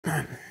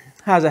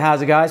How's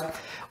it, guys?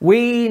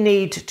 We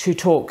need to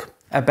talk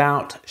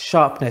about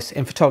sharpness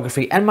in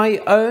photography and my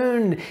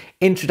own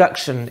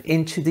introduction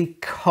into the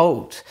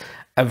cult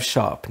of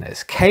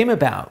sharpness came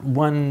about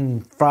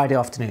one Friday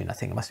afternoon. I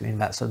think it must have been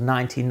about sort of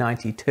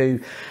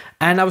 1992.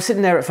 And I was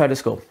sitting there at photo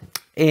school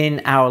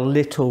in our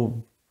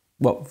little,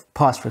 what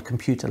passed for a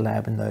computer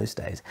lab in those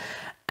days.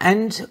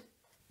 And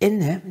in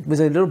there was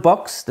a little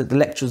box that the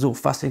lecturers all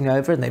fussing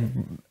over, and they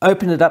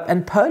opened it up,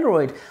 and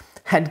Polaroid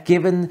had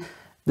given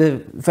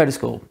the photo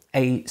school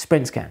a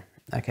sprint scan.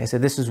 Okay, so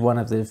this was one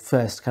of the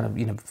first kind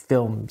of,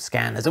 film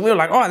scanners, and we were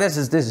like, oh, this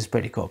is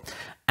pretty cool.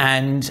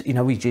 And,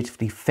 we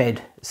dutifully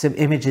fed some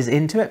images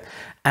into it,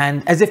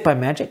 and as if by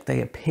magic,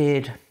 they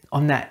appeared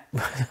on that,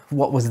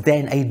 what was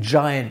then a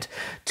giant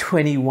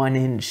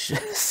 21-inch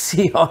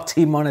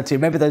CRT monitor.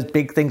 Remember those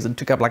big things that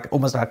took up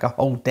almost like a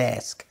whole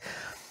desk?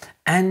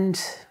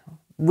 And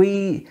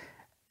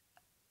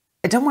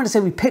I don't want to say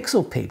we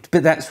pixel peeped,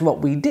 but that's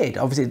what we did.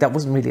 Obviously, that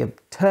wasn't really a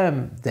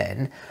term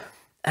then.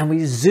 And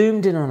we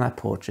zoomed in on our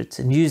portraits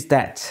and used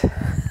that,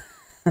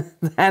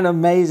 that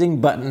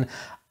amazing button,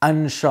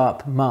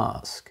 unsharp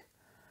mask.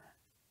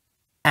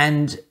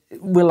 And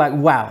we're like,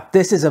 wow,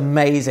 this is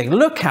amazing.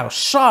 Look how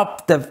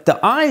sharp the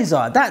eyes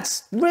are.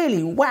 That's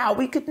really, wow,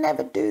 we could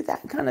never do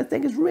that kind of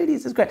thing.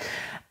 This is great.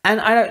 And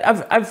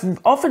I've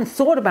often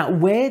thought about,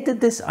 where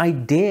did this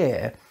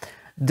idea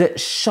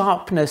that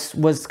sharpness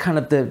was kind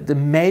of the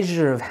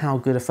measure of how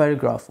good a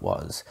photograph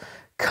was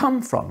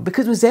come from?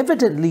 Because it was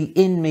evidently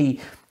in me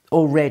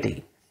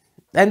already.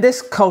 And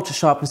this culture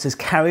sharpness is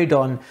carried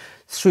on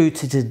through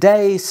to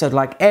today. So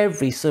like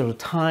every sort of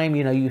time,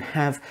 you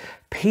have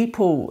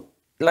people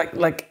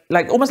like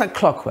almost like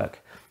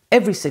clockwork,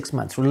 every 6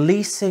 months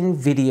releasing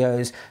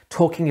videos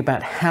talking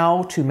about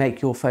how to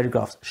make your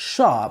photographs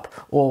sharp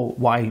or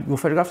why your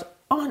photographs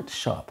aren't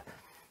sharp.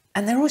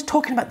 And they're always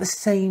talking about the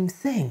same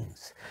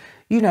things.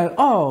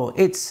 Oh,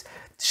 it's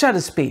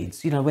shutter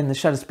speeds, when the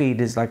shutter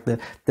speed is like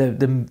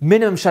the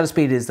minimum shutter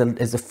speed is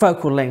the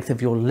focal length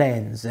of your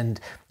lens, and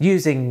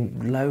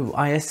using low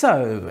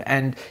ISO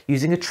and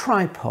using a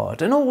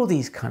tripod and all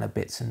these kind of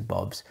bits and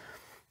bobs.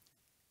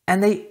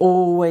 And they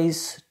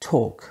always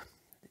talk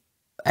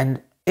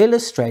and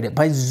illustrate it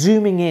by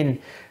zooming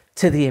in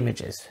to the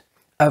images,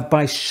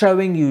 by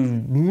showing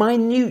you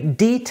minute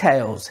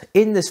details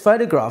in this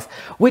photograph,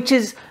 which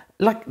is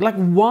like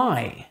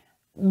why?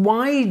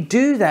 Why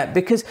do that?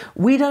 Because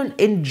we don't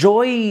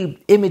enjoy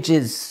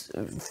images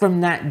from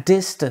that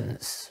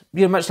distance.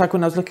 Much like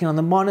when I was looking on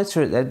the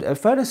monitor at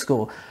photo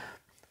school,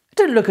 I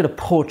don't look at a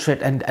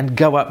portrait and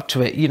go up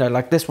to it,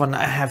 like this one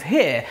I have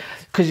here,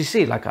 because you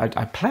see,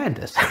 I planned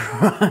this,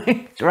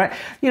 right?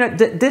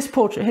 This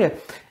portrait here,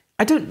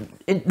 I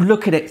don't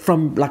look at it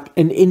from like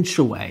an inch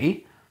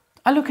away.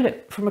 I look at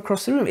it from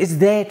across the room. It's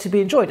there to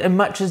be enjoyed, and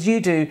much as you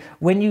do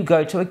when you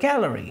go to a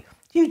gallery.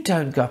 You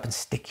don't go up and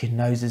stick your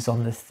noses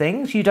on the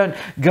things. You don't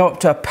go up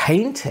to a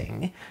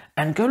painting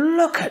and go,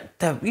 look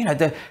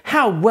at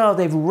how well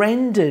they've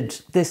rendered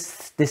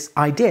this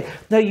idea.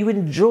 No, you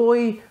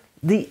enjoy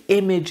the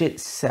image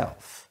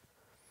itself.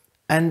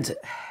 And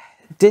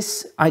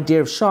this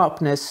idea of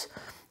sharpness,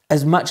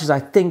 as much as I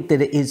think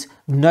that it is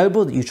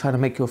noble that you try to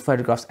make your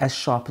photographs as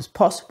sharp as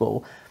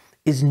possible,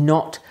 is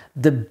not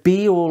the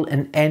be-all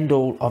and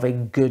end-all of a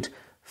good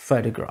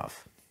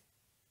photograph.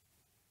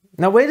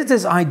 Now, where did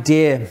this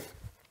idea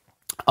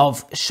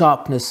of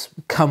sharpness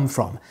come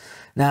from?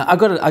 Now, I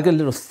got a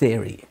little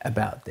theory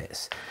about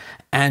this,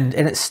 and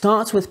it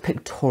starts with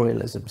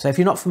pictorialism. So if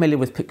you're not familiar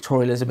with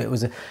pictorialism,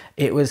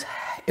 it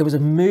was a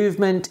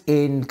movement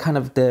in kind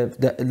of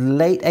the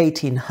late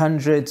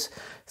 1800s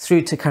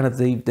through to kind of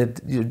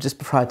the just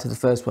prior to the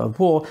First World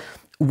War,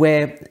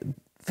 where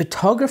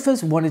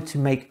photographers wanted to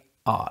make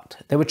art.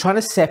 They were trying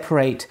to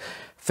separate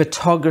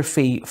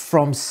photography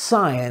from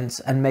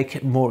science and make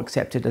it more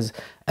accepted as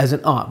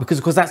an art, because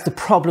of course that's the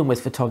problem with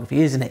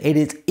photography, isn't it? It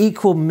is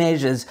equal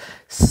measures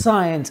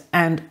science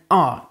and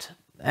art,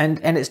 and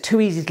it's too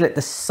easy to let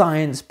the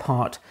science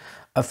part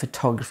of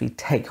photography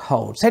take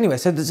hold. So anyway,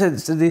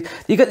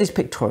 you got these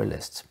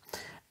pictorialists,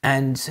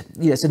 and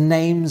so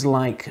names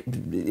like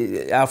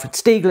Alfred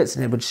Stieglitz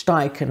and Edward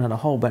Steichen and a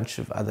whole bunch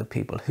of other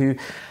people who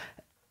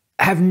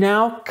have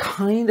now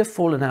kind of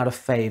fallen out of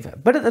favor.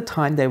 But at the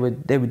time, they were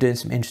doing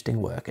some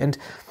interesting work. And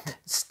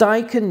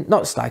Stieglitz,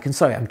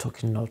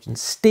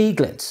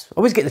 I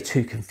always get the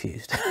two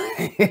confused,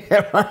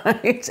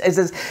 right?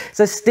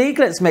 So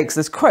Stieglitz makes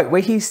this quote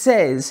where he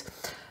says,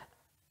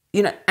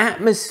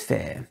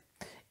 atmosphere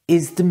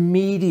is the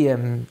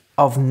medium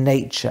of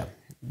nature,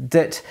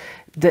 that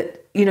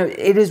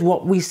it is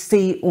what we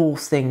see all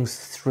things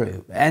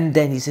through. And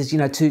then he says,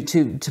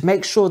 to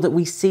make sure that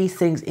we see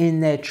things in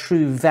their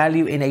true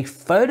value in a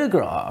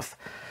photograph,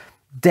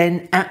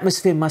 then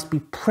atmosphere must be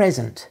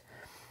present.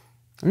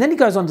 And then he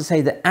goes on to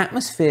say that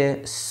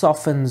atmosphere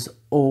softens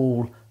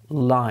all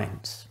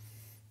lines.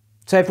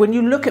 So when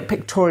you look at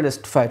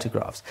pictorialist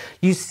photographs,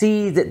 you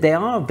see that they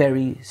are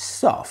very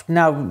soft.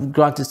 Now,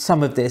 granted,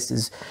 some of this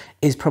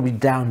is probably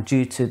down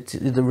due to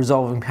the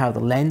resolving power of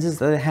the lenses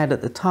that they had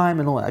at the time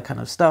and all that kind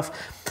of stuff.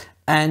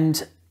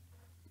 And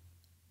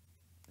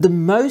the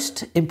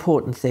most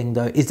important thing,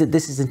 though, is that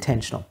this is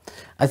intentional.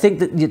 I think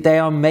that they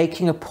are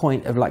making a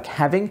point of like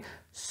having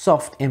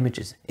soft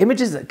images,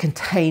 images that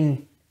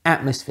contain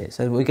atmosphere.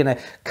 So we're going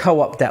to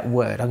co-opt that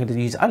word. I'm going to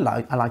use, I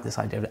like this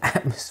idea of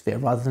atmosphere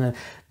rather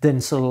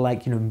than sort of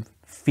like, you know,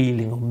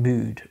 feeling or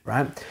mood,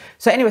 right?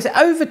 So anyway, so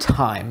over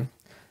time,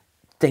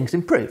 things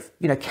improve.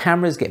 You know,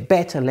 cameras get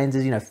better,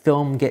 lenses, you know,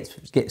 film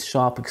gets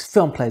sharper, because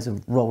film plays a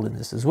role in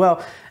this as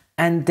well.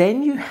 And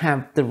then you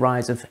have the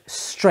rise of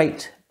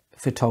straight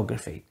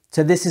photography.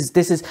 So this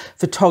is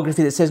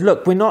photography that says,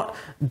 look, we're not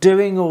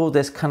doing all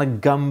this kind of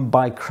gum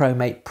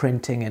bichromate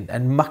printing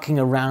and mucking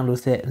around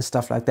with it and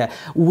stuff like that.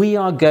 We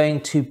are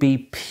going to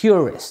be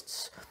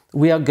purists.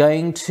 We are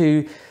going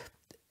to,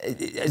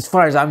 as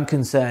far as I'm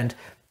concerned,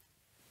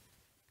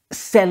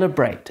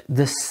 celebrate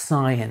the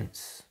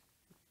science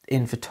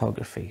in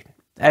photography.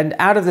 And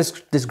out of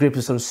this group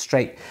of sort of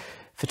straight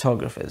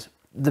photographers,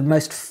 the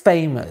most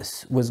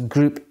famous was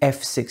Group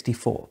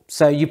F64.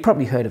 So you've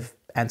probably heard of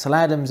Ansel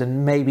Adams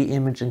and maybe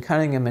Imogen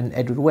Cunningham and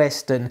Edward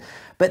Weston,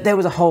 but there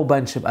was a whole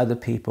bunch of other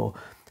people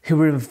who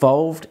were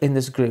involved in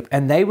this group,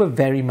 and they were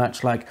very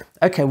much like,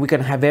 okay, we're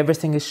going to have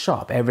everything is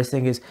sharp,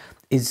 everything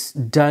is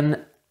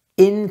done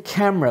in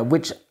camera,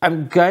 which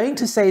I'm going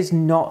to say is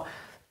not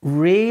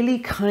really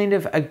kind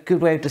of a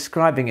good way of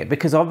describing it,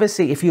 because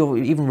obviously if you're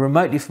even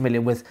remotely familiar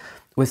with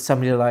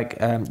somebody like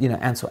you know,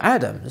 Ansel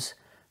Adams,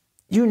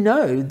 you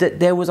know that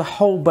there was a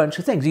whole bunch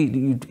of things.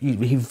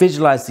 He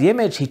visualized the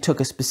image, he took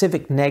a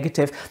specific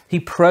negative,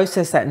 he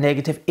processed that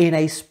negative in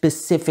a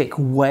specific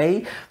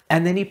way,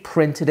 and then he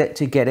printed it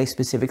to get a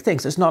specific thing.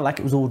 So it's not like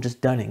it was all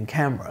just done in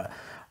camera,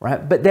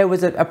 right? But there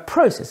was a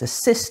process, a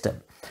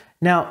system.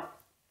 Now,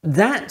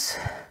 that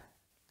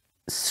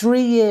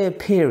 3-year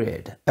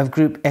period of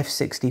Group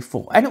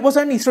F64, and it was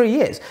only 3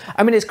 years.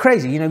 I mean, it's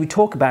crazy. You know, we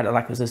talk about it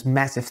like it was this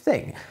massive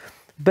thing,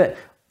 but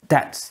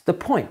that's the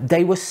point.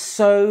 They were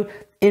so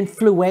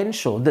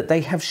influential that they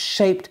have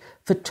shaped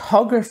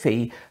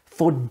photography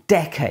for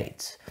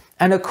decades.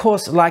 And of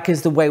course, like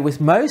is the way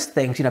with most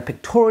things, you know,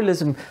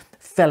 pictorialism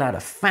fell out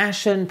of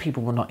fashion.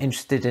 People were not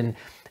interested in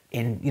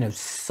you know,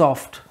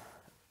 soft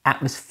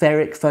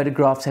atmospheric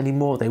photographs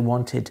anymore. They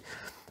wanted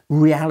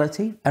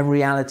reality, and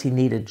reality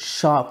needed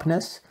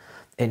sharpness.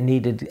 It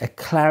needed a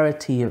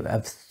clarity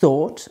of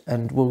thought,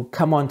 and we'll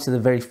come on to the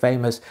very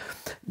famous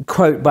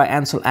quote by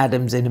Ansel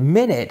Adams in a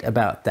minute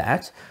about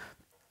that.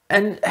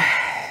 And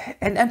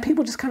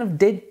people just kind of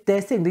did their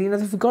thing. You know,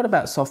 they forgot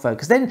about soft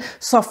focus. Then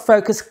soft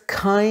focus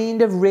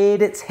kind of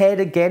reared its head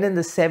again in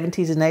the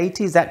 70s and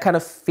 80s, that kind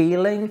of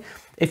feeling.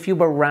 If you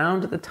were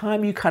around at the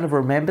time, you kind of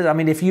remember. I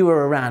mean, if you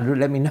were around,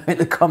 let me know in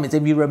the comments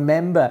if you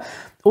remember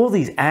all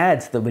these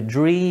ads that were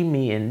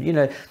dreamy, and, you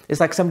know, it's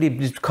like somebody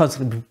just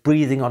constantly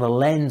breathing on a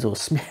lens or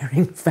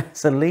smearing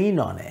Vaseline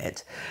on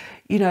it,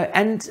 you know.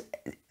 And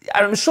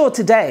I'm sure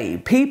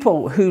today,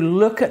 people who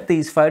look at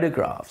these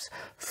photographs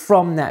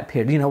from that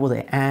period, you know, all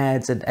the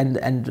ads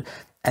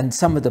and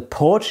some of the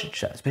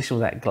portraiture,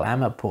 especially that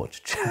glamour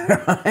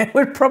portraiture, right,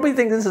 would probably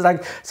think this is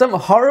like some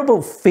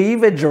horrible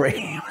fever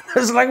dream.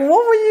 It's like, what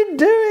were you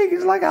doing?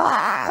 It's like,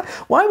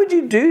 why would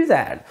you do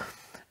that?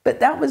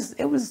 But that was,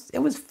 it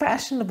was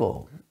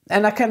fashionable.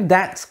 And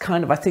that's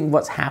kind of, I think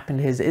what's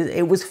happened is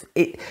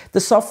the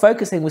soft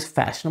focus thing was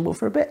fashionable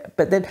for a bit,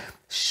 but then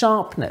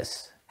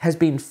sharpness has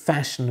been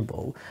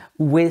fashionable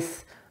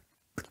with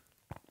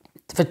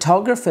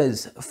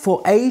photographers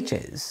for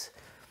ages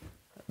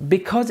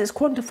because it's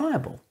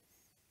quantifiable.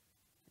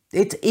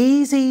 It's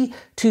easy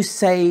to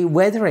say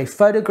whether a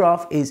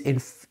photograph is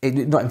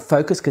not in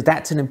focus, because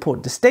that's an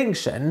important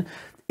distinction.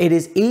 It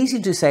is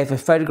easy to say if a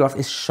photograph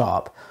is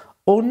sharp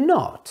or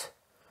not.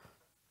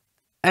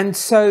 And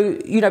so,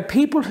 you know,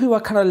 people who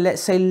are kind of,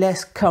 let's say,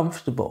 less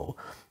comfortable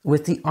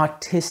with the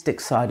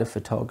artistic side of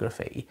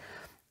photography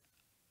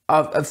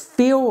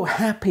feel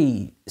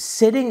happy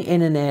sitting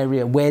in an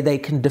area where they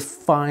can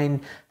define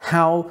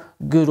how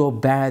good or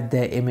bad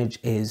their image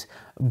is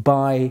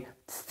by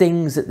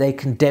things that they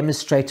can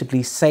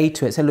demonstratively say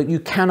to it. So look, you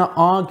cannot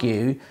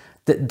argue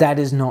that that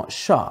is not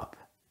sharp.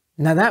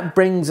 Now that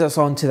brings us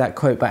on to that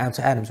quote by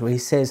Ansel Adams, where he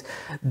says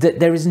that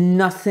there is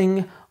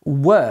nothing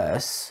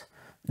worse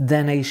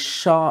than a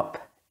sharp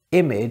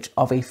image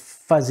of a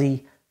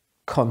fuzzy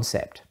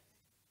concept.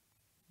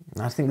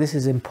 I think this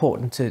is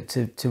important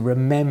to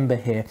remember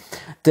here,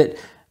 that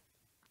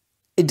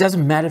it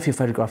doesn't matter if your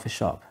photograph is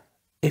sharp.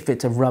 If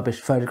it's a rubbish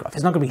photograph,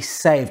 it's not going to be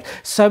saved.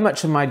 So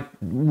much of my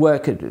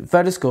work at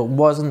photo school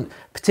wasn't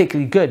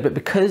particularly good, but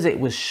because it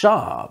was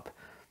sharp,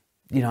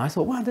 you know, I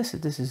thought, wow, this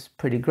is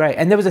pretty great.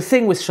 And there was a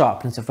thing with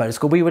sharpness at photo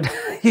school.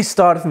 You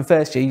started from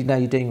first year, you know,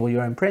 you're doing all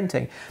your own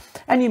printing,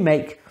 and you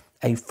make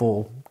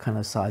A4 kind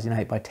of size, you know,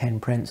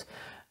 8x10 prints.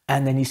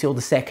 And then you see all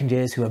the second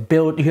years who are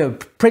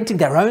printing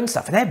their own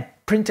stuff, and they're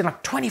printing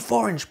like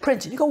 24-inch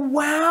prints. And you go,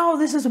 wow,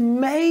 this is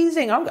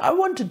amazing. I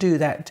want to do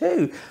that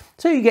too.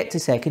 So you get to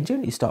second year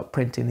and you start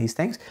printing these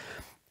things.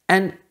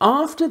 And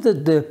after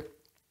the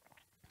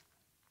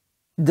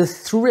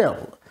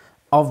thrill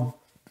of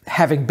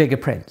having bigger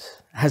prints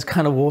has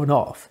kind of worn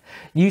off,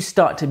 you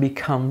start to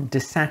become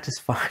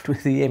dissatisfied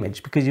with the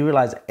image because you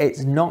realize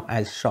it's not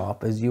as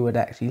sharp as you would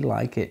actually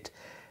like it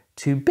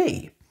to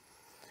be.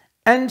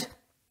 And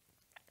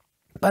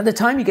by the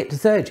time you get to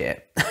third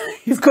year,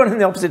 you've gone in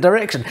the opposite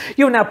direction.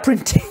 You're now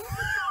printing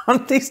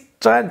on these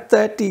giant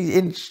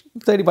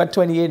 30 by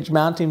 20 inch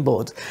mounting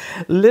boards,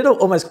 little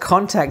almost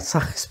contact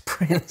size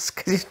prints,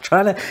 because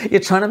you're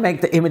trying to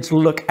make the image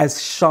look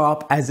as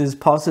sharp as is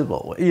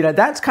possible. You know,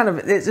 that's kind of,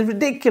 it's a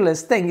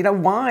ridiculous thing. You know,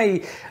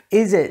 why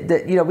is it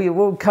that, you know, we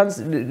will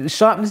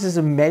sharpness is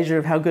a measure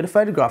of how good a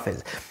photograph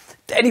is.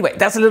 Anyway,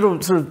 that's a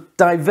little sort of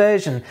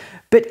diversion,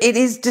 but it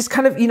is just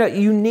kind of, you know,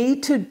 you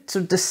need to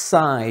sort of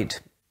decide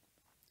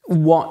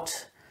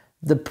what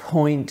the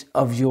point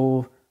of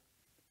your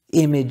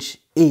image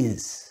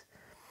is.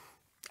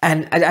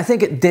 And I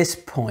think at this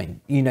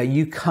point, you know,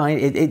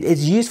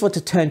 it's useful to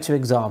turn to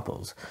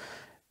examples,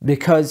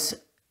 because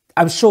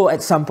I'm sure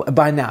at some point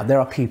by now there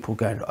are people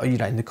going, you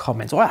know, in the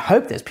comments, or I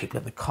hope there's people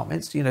in the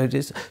comments, you know,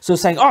 just sort of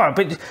saying, oh,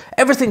 but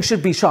everything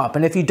should be sharp,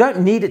 and if you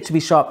don't need it to be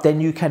sharp, then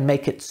you can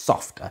make it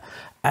softer.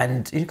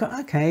 And you go,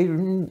 okay,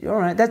 all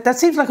right, that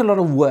seems like a lot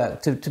of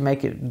work to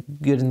make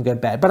it good and go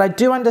bad. But I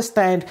do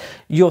understand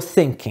your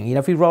thinking. You know,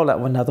 if we roll out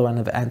another one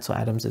of Ansel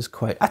Adams's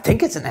quote, I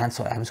think it's an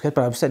Ansel Adams quote,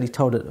 but I've certainly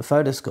told it at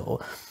photo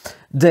school,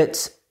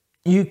 that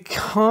you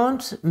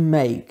can't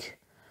make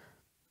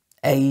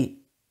a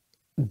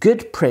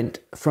good print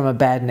from a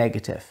bad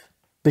negative,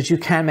 but you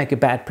can make a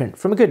bad print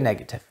from a good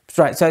negative,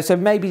 right? So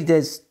maybe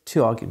there's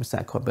two arguments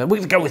that could, but we're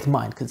gonna go with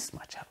mine because it's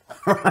my channel,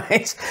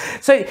 right?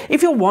 So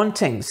if you're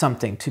wanting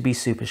something to be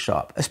super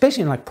sharp,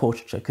 especially in like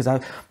portraiture, because I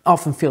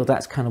often feel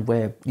that's kind of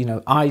where, you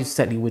know, I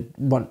certainly would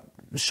want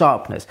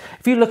sharpness.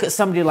 If you look at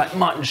somebody like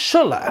Martin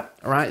Schuller,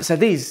 right? So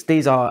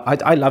these are,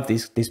 I love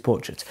these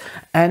portraits.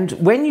 And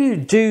when you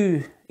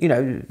do, you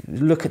know,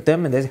 look at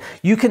them, and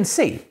you can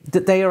see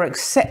that they are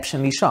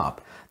exceptionally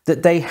sharp,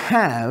 that they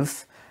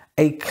have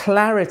a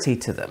clarity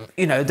to them,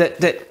 you know,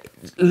 that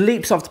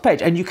leaps off the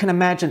page. And you can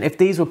imagine if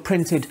these were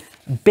printed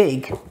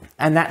big,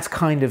 and that's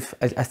kind of,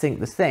 I think,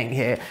 the thing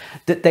here,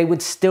 that they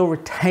would still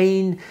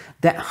retain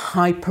that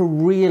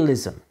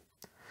hyper-realism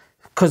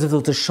because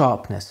of the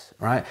sharpness,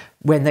 right?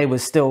 When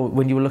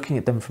you were looking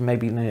at them from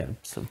maybe, you know,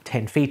 sort of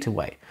 10 feet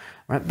away,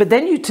 right? But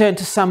then you turn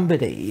to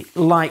somebody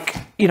like,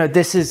 you know,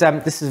 this is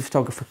a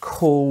photographer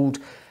called,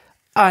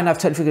 and I've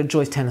totally forgotten,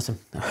 Joyce Tennyson.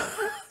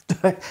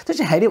 Don't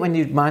you hate it when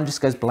your mind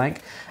just goes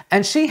blank?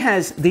 And she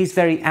has these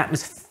very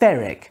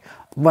atmospheric,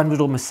 one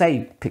would almost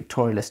say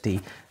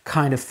pictorialisty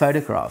kind of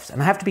photographs.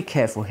 And I have to be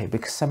careful here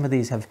because some of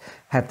these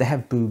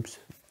have boobs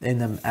in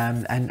them,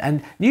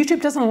 and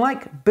YouTube doesn't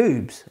like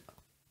boobs.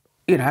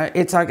 You know,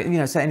 it's like, you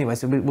know, so anyway,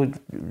 so we would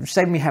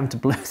save me having to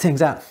blur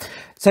things out.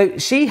 So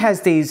she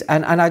has these,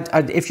 and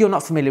if you're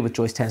not familiar with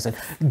Joyce Tennyson,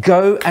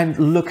 go and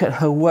look at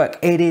her work.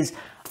 It is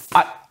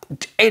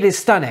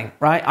stunning,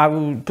 right? I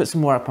will put some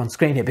more up on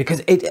screen here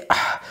because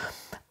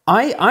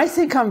I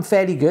think I'm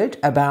fairly good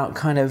about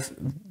kind of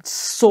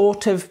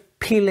sort of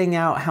peeling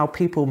out how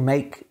people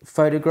make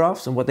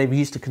photographs and what they've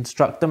used to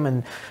construct them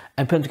and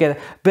put them together.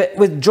 But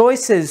with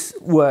Joyce's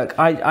work,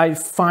 I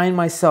find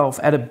myself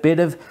at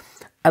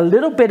a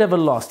little bit of a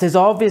loss. There's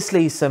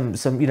obviously some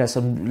you know,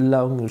 some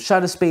long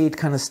shutter speed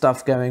kind of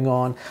stuff going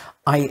on.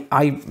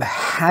 I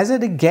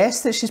hazard a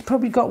guess that she's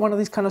probably got one of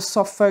these kind of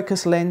soft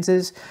focus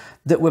lenses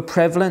that were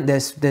prevalent.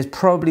 There's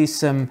probably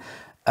some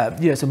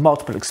you know, some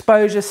multiple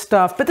exposure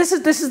stuff. But this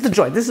is the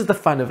joy. This is the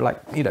fun of, like,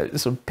 you know,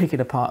 sort of picking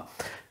apart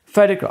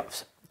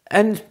photographs.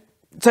 And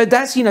so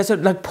that's, you know, sort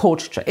of like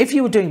portraiture. If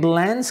you were doing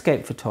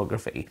landscape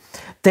photography,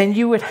 then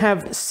you would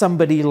have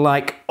somebody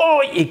like,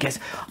 oh, you guess,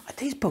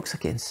 these books are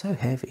getting so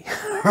heavy.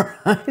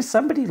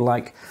 Somebody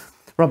like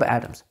Robert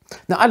Adams.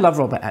 Now, I love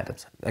Robert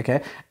Adams,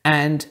 okay?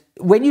 And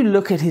when you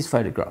look at his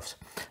photographs,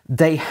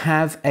 they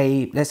have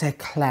let's say,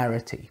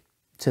 clarity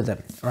to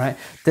them, right?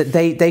 That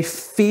they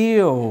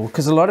feel,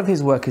 because a lot of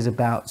his work is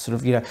about sort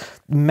of, you know,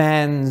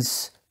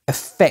 man's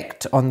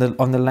effect on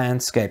the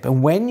landscape.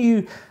 And when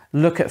you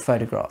look at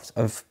photographs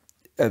of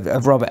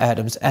Robert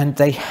Adams, and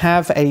they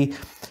have a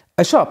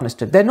sharpness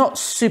to it. They're not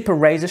super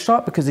razor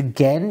sharp because,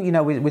 again, you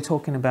know, we're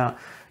talking about,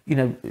 you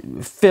know,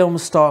 film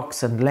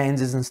stocks and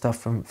lenses and stuff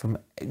from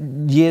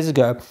years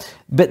ago,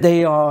 but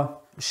they are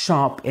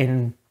sharp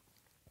in,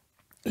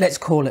 let's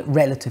call it,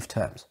 relative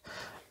terms,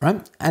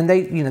 right? And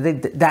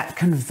that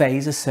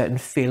conveys a certain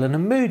feel and a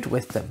mood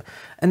with them.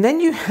 And then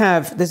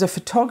there's a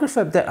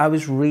photographer that I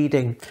was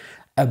reading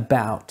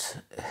about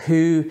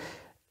who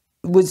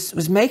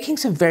was making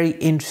some very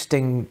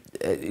interesting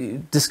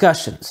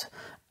discussions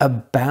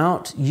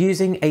about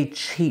using a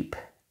cheap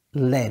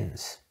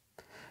lens.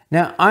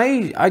 Now,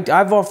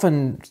 I've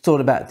often thought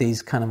about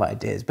these kind of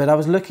ideas, but I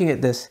was looking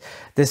at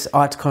this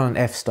article on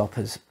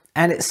f-stoppers,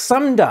 and it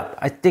summed up,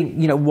 I think,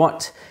 you know,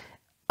 what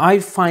I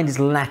find is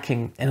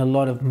lacking in a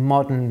lot of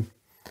modern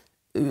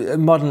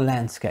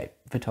landscape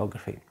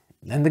photography.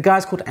 And the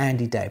guy's called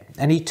Andy Day,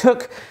 and he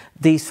took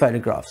these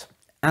photographs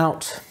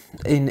out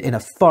in a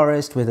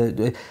forest with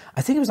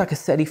I think it was like a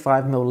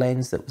 35mm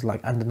lens that was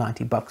like under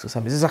 90 bucks or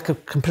something. This is like a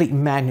complete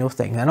manual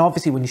thing. And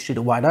obviously when you shoot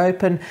it wide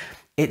open,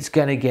 it's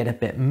going to get a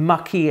bit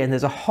mucky, and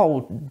there's a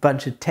whole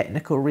bunch of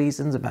technical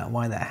reasons about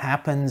why that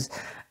happens,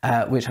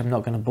 which I'm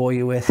not going to bore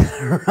you with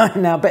right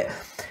now. But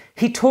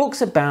he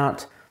talks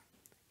about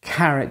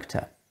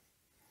character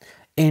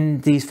in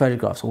these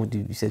photographs, or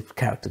you said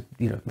character,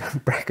 you know,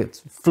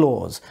 brackets,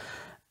 flaws.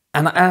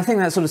 And I think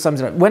that sort of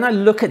sums it up. When I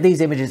look at these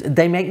images,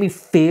 they make me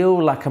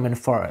feel like I'm in a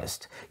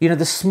forest. You know,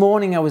 this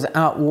morning I was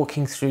out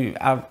walking through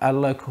our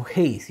local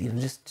heath, you know,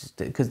 just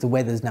because the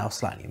weather's now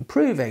slightly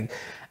improving.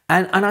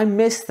 And I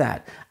miss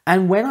that.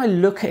 And when I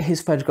look at his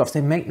photographs,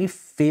 they make me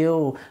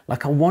feel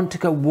like I want to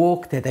go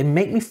walk there. They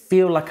make me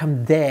feel like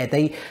I'm there.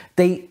 They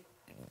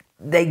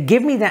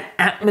give me that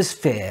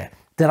atmosphere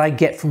that I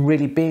get from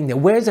really being there.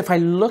 Whereas if I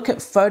look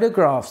at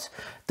photographs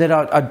that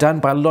are done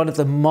by a lot of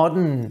the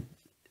modern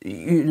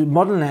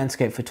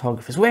landscape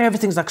photographers, where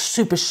everything's like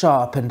super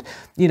sharp, and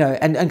you know,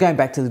 and going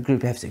back to the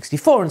group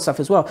F64 and stuff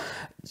as well,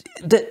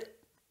 that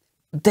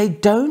they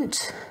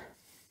don't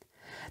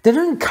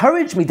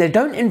encourage me, they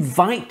don't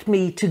invite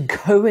me to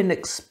go and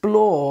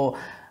explore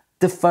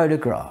the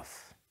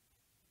photograph.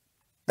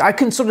 I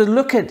can sort of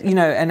look at, you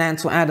know, an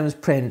Ansel Adams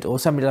print or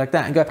somebody like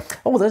that and go,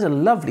 oh, those are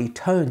lovely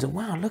tones, and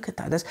wow, look at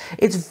that.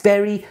 It's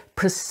very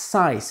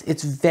precise,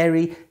 it's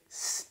very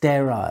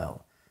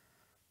sterile.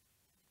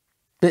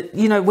 But,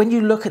 you know, when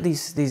you look at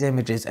these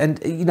images,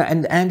 and, you know,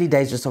 and Andy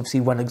Day's just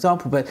obviously one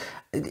example, but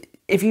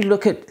if you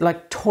look at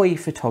like toy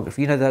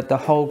photography, you know, the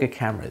Holga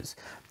cameras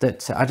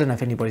that, I don't know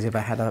if anybody's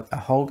ever had a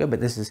Holga, but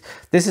this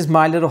is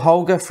my little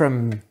Holga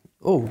from,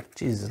 oh,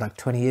 Jesus, like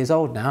 20 years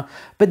old now.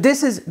 But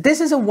this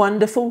is a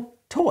wonderful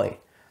toy.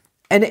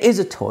 And it is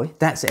a toy.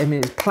 I mean,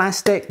 it's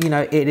plastic, you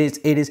know, it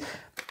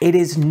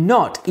is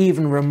not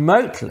even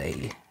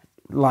remotely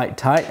light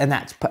tight. And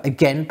that's,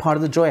 again, part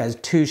of the joy. It has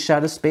 2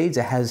 shutter speeds.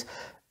 It has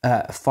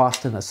a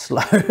fast and a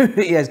slow.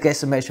 It has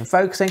guesstimation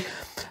focusing.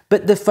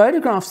 But the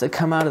photographs that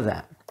come out of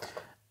that,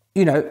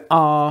 you know,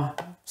 are,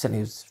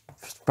 certainly as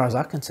far as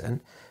I'm concerned,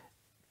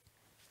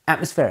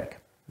 atmospheric.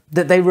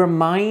 That they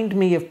remind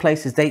me of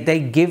places. They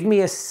give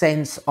me a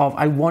sense of,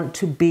 I want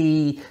to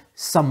be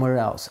somewhere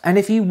else. And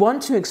if you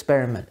want to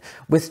experiment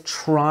with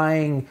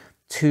trying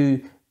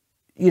to,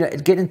 you know,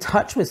 get in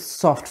touch with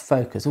soft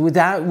focus with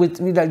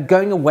you know,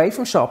 going away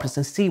from sharpness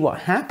and see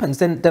what happens,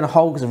 then a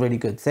Holga is a really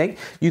good thing.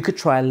 You could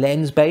try a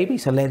lens baby.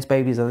 So lens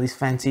babies are these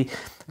fancy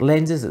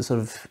lenses that sort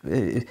of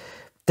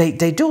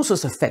they do all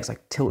sorts of effects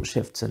like tilt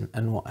shifts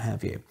and what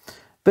have you.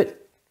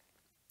 But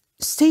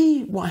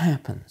see what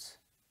happens.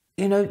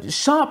 You know,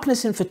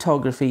 sharpness in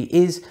photography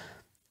is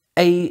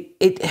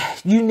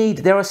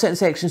there are certain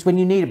sections when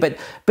you need it,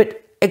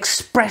 but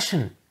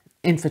expression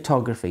in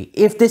photography,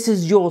 if this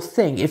is your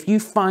thing, if you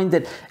find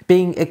that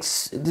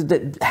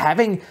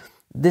having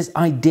this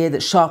idea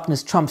that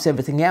sharpness trumps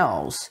everything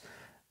else,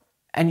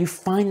 and you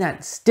find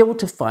that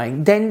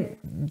stultifying, then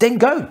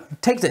go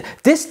take it.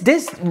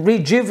 This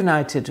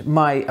rejuvenated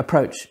my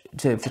approach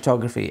to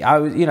photography. I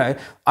went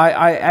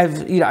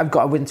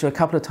through a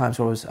couple of times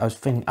where I was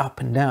feeling up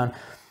and down,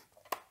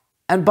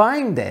 and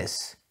buying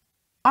this,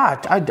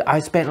 I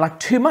spent like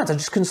 2 months. I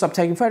just couldn't stop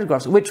taking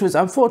photographs, which was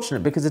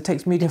unfortunate because it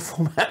takes medium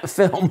format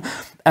film,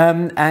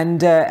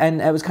 and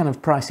it was kind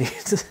of pricey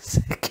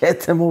to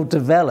get them all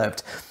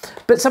developed.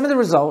 But some of the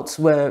results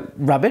were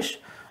rubbish,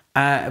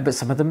 but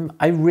some of them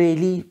I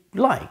really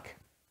like.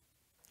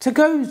 So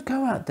go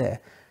out there,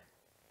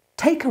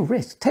 take a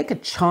risk, take a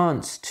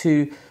chance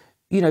to,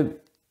 you know,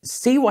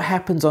 see what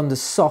happens on the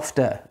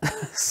softer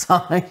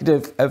side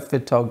of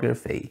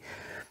photography,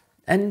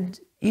 and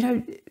you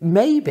know,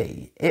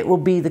 maybe it will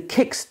be the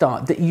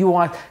kickstart that you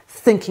are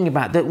thinking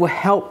about that will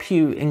help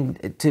you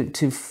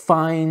to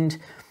find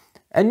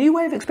a new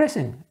way of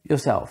expressing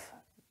yourself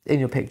in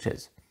your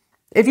pictures.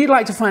 If you'd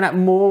like to find out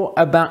more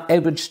about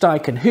Edward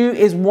Steichen, who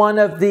is one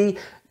of the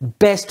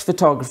best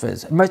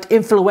photographers, most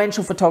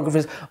influential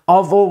photographers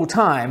of all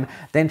time,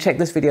 then check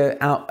this video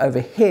out over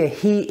here.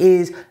 He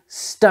is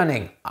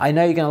stunning. I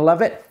know you're going to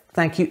love it.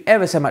 Thank you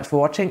ever so much for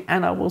watching,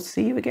 and I will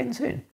see you again soon.